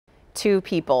Two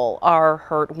people are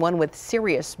hurt, one with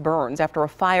serious burns after a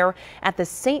fire at the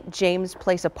St. James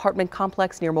Place apartment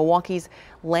complex near Milwaukee's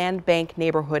Land Bank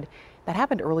neighborhood. That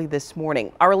happened early this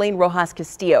morning. Our Elaine Rojas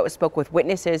Castillo spoke with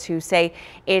witnesses who say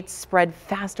it spread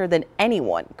faster than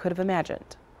anyone could have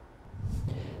imagined.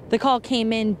 The call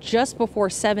came in just before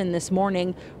 7 this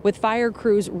morning, with fire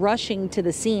crews rushing to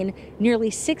the scene. Nearly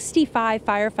 65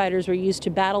 firefighters were used to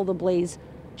battle the blaze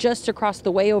just across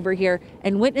the way over here,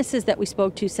 and witnesses that we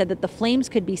spoke to said that the flames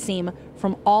could be seen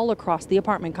from all across the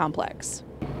apartment complex.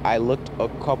 I looked a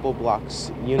couple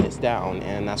units down,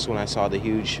 and that's when I saw the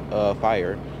huge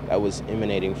fire that was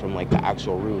emanating from like the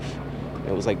actual roof.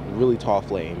 It was like really tall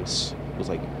flames. It was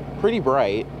like pretty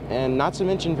bright, and not to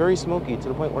mention very smoky to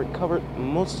the point where it covered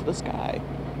most of the sky.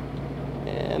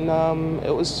 And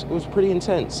it was pretty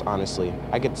intense, honestly.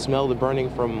 I could smell the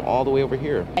burning from all the way over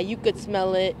here. You could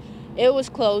smell it. It was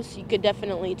close. You could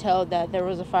definitely tell that there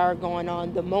was a fire going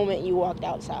on the moment you walked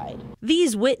outside.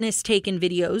 These witness-taken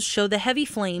videos show the heavy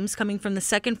flames coming from the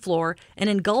second floor and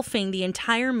engulfing the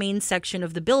entire main section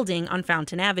of the building on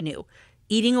Fountain Avenue,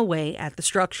 eating away at the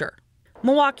structure.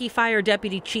 Milwaukee Fire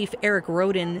Deputy Chief Eric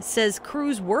Roden says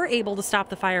crews were able to stop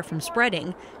the fire from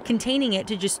spreading, containing it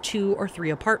to just 2 or 3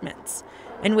 apartments.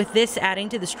 And with this adding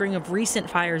to the string of recent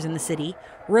fires in the city,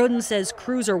 Roden says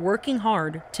crews are working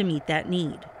hard to meet that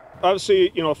need. Obviously,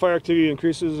 fire activity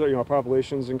increases,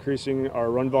 population's increasing,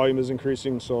 our run volume is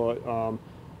increasing, so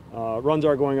runs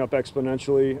are going up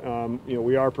exponentially.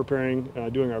 We are preparing,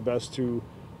 doing our best to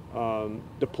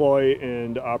deploy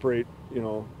and operate,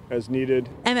 as needed.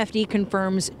 MFD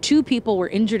confirms 2 people were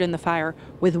injured in the fire,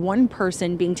 with 1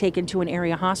 person being taken to an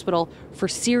area hospital for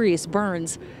serious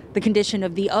burns. The condition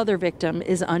of the other victim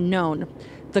is unknown.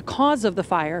 The cause of the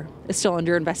fire is still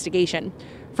under investigation.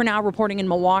 For now, reporting in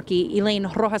Milwaukee, Elaine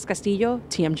Rojas Castillo,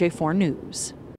 TMJ4 News.